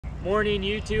Morning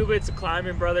YouTube, it's the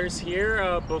Climbing Brothers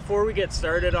here. Before we get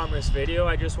started on this video,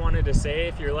 I just wanted to say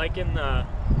if you're liking the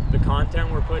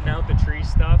content we're putting out, the tree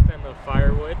stuff and the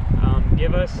firewood,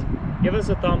 give us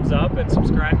a thumbs up and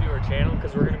subscribe to our channel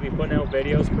because we're going to be putting out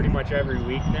videos pretty much every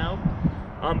week now.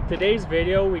 Today's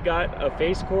video, we got a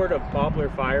Facecord of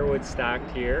poplar firewood stacked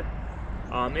here.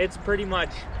 It's pretty much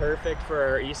perfect for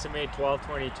our Eastonmade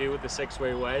 1222 with the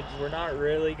 6-way wedge. We're not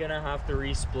really going to have to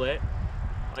resplit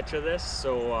much of this,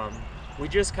 so we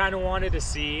just kind of wanted to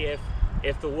see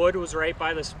if the wood was right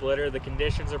by the splitter, the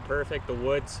conditions are perfect, the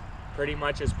wood's pretty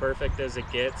much as perfect as it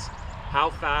gets, how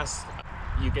fast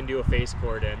you can do a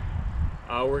Facecord in.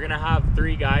 We're gonna have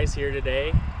 3 guys here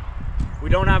today. We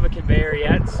don't have a conveyor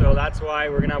yet, so that's why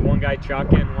we're gonna have one guy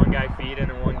chucking, one guy feeding,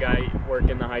 and one guy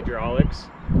working the hydraulics.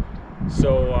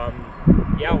 So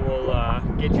yeah, we'll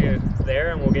get you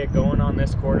there and we'll get going on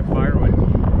this cord of firewood.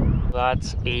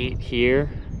 That's 8 here,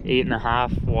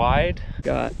 8.5 wide.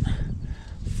 Got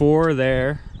 4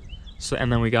 there, so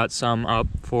and then we got some up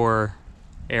for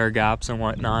air gaps and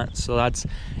whatnot. So that's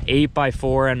 8 by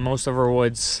 4, and most of our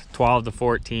wood's 12 to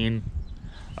 14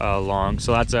 long.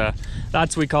 So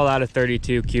we call that a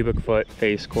 32 cubic foot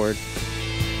Facecord.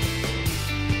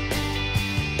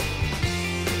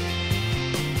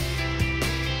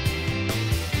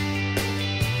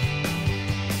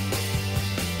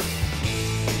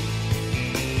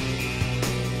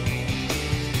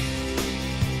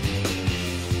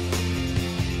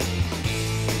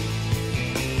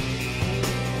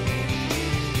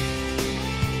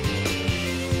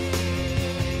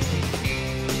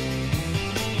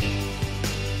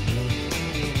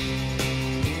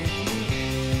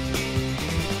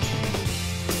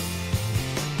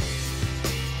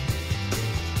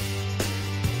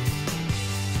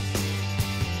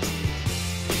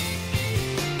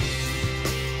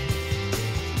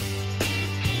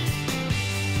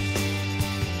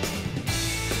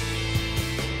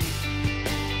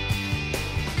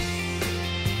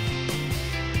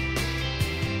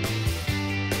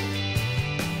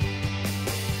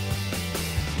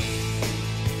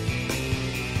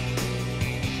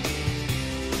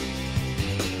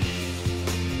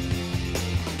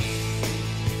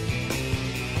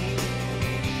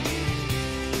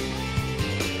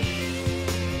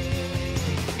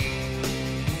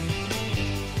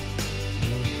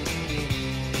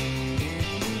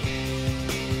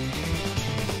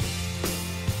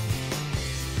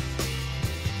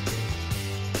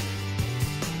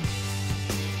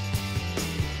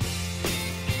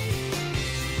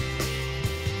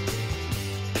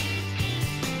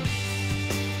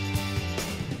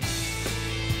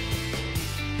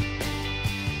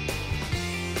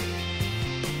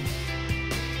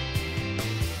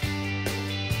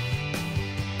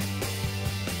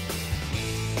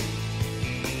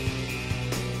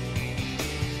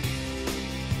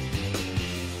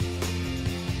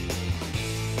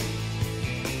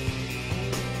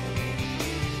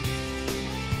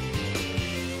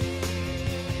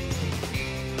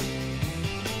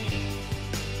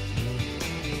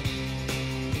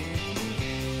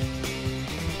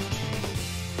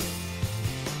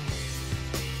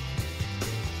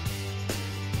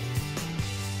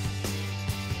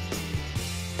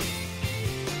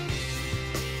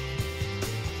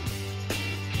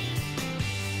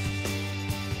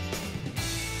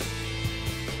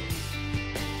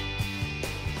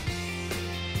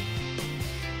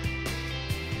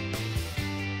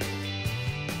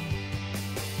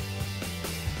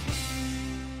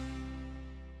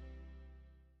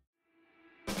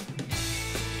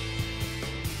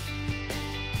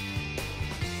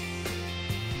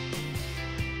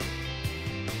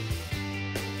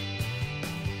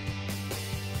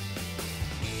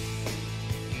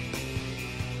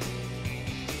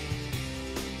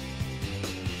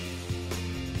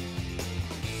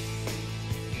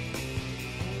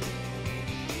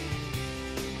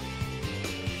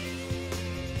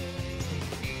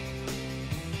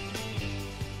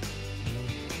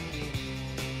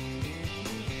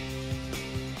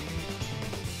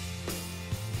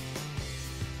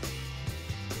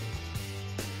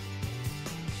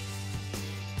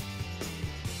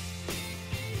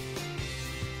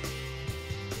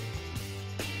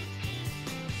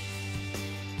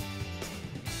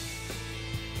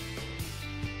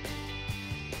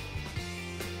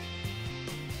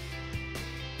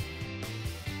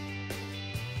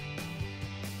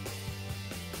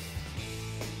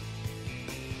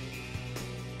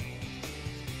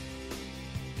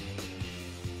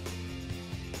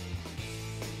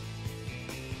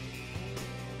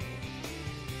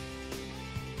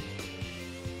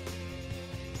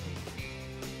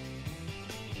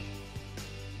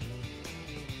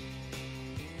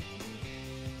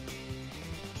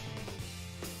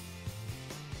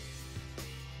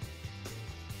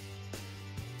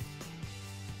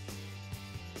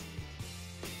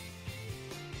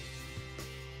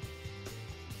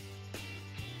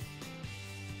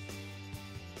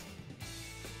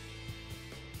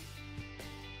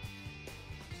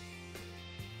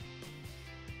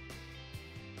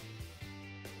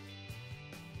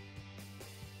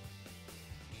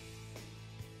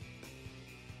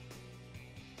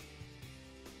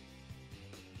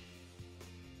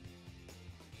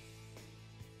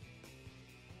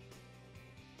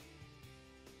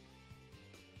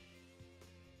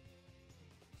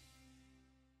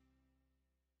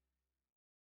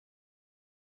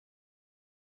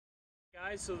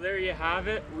 Guys, so there you have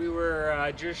it. We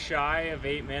were just shy of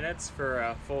 8 minutes for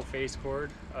a full face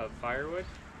cord of firewood.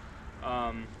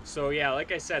 So yeah,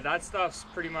 like I said, that stuff's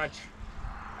pretty much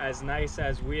as nice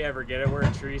as we ever get it. We're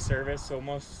a tree service, so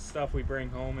most stuff we bring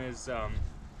home is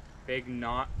big,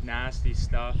 not nasty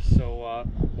stuff. So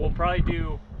we'll probably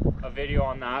do a video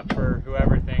on that for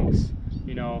whoever thinks,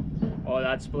 you know, oh,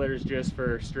 that splitter's just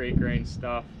for straight grain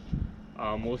stuff.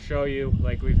 We'll show you,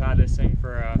 like, we've had this thing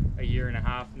for a year and a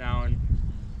half now, and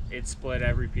it's split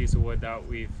every piece of wood that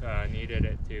we've needed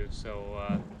it to.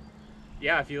 So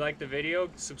yeah, if you like the video,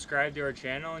 subscribe to our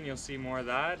channel and you'll see more of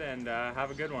that, and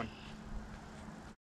have a good one.